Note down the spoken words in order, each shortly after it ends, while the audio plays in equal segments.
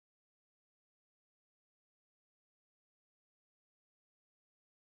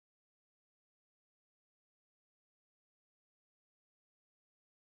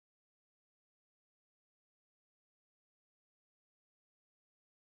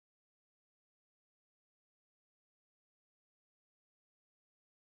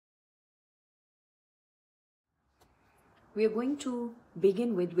We are going to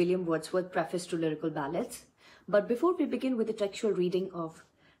begin with William Wordsworth's Preface to Lyrical Ballads. But before we begin with the textual reading of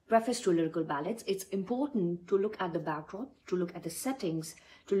Preface to Lyrical Ballads, it's important to look at the backdrop, to look at the settings,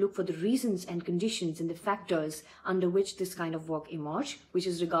 to look for the reasons and conditions and the factors under which this kind of work emerged, which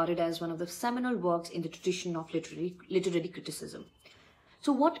is regarded as one of the seminal works in the tradition of literary criticism.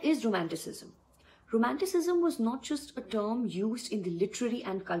 So what is Romanticism? Romanticism was not just a term used in the literary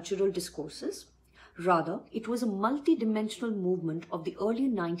and cultural discourses. Rather, it was a multi-dimensional movement of the early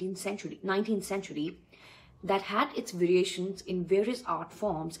 19th century that had its variations in various art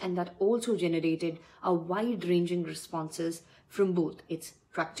forms and that also generated a wide-ranging responses from both its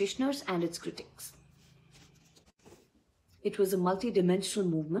practitioners and its critics. It was a multi-dimensional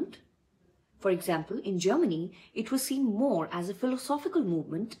movement. For example, in Germany, it was seen more as a philosophical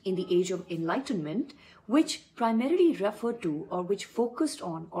movement in the Age of Enlightenment, which primarily referred to or which focused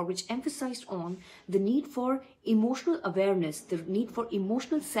on or which emphasized on the need for emotional awareness, the need for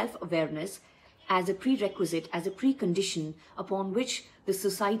emotional self-awareness as a prerequisite, as a precondition upon which the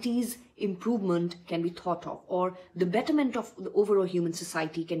society's improvement can be thought of or the betterment of the overall human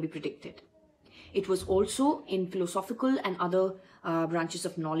society can be predicted. It was also in philosophical and other branches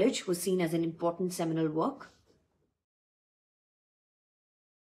of knowledge was seen as an important seminal work.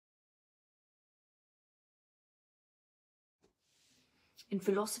 In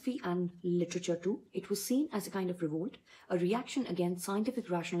philosophy and literature too, it was seen as a kind of revolt, a reaction against scientific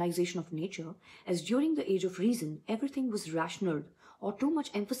rationalization of nature, as during the Age of Reason, everything was rational, or too much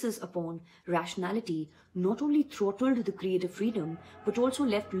emphasis upon rationality not only throttled the creative freedom, but also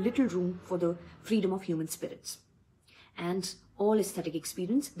left little room for the freedom of human spirits. And all aesthetic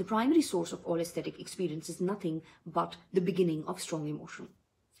experience, the primary source of all aesthetic experience is nothing but the beginning of strong emotion.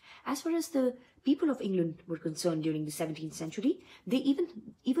 As far as the people of England were concerned during the 17th century, they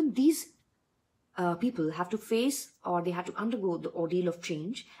even these people have to face or they had to undergo the ordeal of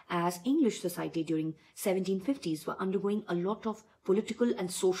change, as English society during 1750s were undergoing a lot of political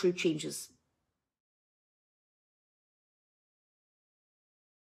and social changes.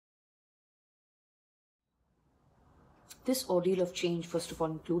 This ordeal of change, first of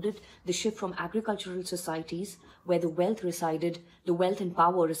all, included the shift from agricultural societies where the wealth and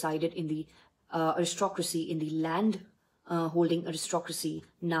power resided in the aristocracy, in the land holding aristocracy.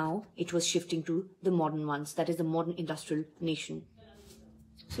 Now it was shifting to the modern ones, that is the modern industrial nation.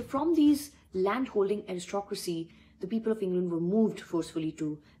 So from these land holding aristocracy, the people of England were moved forcefully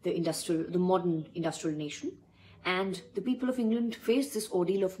to the modern industrial nation. And the people of England faced this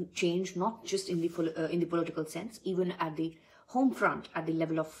ordeal of change, not just in the political sense, even at the home front, at the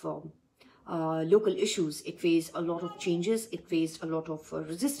level of local issues. It faced a lot of changes. It faced a lot of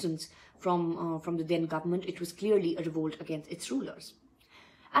resistance from the then government. It was clearly a revolt against its rulers.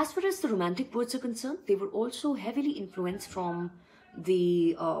 As far as the Romantic poets are concerned, they were also heavily influenced from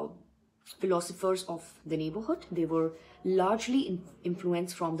the philosophers of the neighborhood. They were largely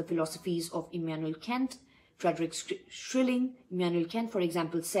influenced from the philosophies of Immanuel Kant, Friedrich Schilling. Immanuel Kant, for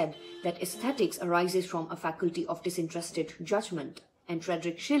example, said that aesthetics arises from a faculty of disinterested judgment. And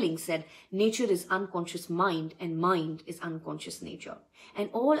Friedrich Schilling said, nature is unconscious mind and mind is unconscious nature. And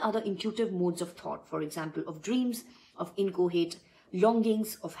all other intuitive modes of thought, for example, of dreams, of inchoate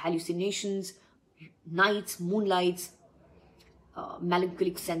longings, of hallucinations, nights, moonlights,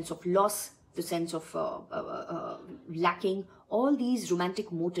 melancholic sense of loss, the sense of lacking, all these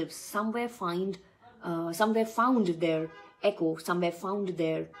romantic motives somewhere found their echo, somewhere found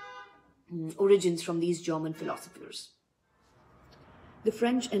their origins from these German philosophers. The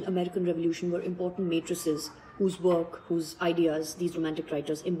French and American Revolution were important matrices whose work, whose ideas these romantic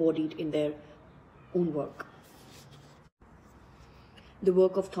writers embodied in their own work. The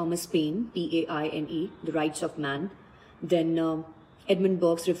work of Thomas Paine, P-A-I-N-E, The Rights of Man, then Edmund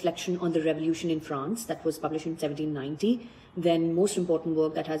Burke's Reflection on the Revolution in France, that was published in 1790, then most important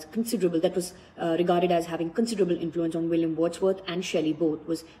work that was regarded as having considerable influence on William Wordsworth and Shelley both,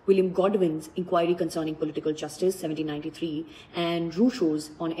 was William Godwin's Inquiry Concerning Political Justice, 1793, and Rousseau's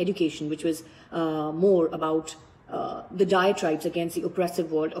On Education, which was more about the diatribes against the oppressive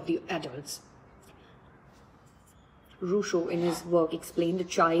world of the adults. Rousseau, in his work, explained the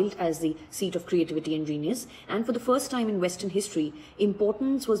child as the seat of creativity and genius. And for the first time in Western history,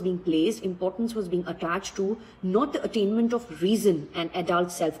 importance was being attached to not the attainment of reason and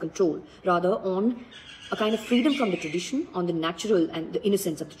adult self-control, rather on a kind of freedom from the tradition, on the natural and the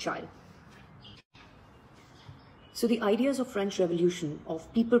innocence of the child. So the ideas of French Revolution,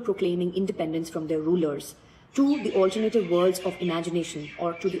 of people proclaiming independence from their rulers, to the alternative worlds of imagination,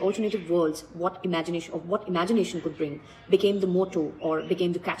 or to the alternative worlds what imagination could bring, became the motto or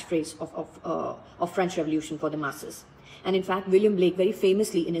became the catchphrase of French Revolution for the masses. And in fact, William Blake very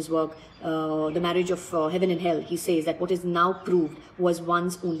famously in his work, The Marriage of Heaven and Hell, he says that what is now proved was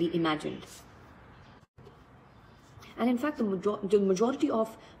once only imagined. And in fact, the majority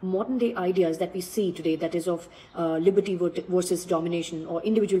of modern day ideas that we see today, that is of liberty versus domination, or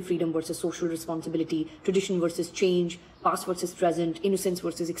individual freedom versus social responsibility, tradition versus change, past versus present, innocence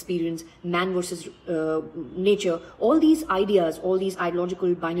versus experience, man versus nature, all these ideas, all these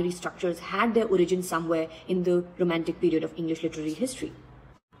ideological binary structures had their origin somewhere in the Romantic period of English literary history.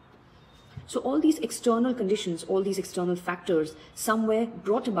 So all these external conditions, all these external factors somewhere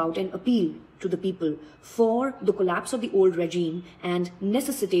brought about an appeal to the people for the collapse of the old regime and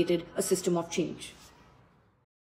necessitated a system of change.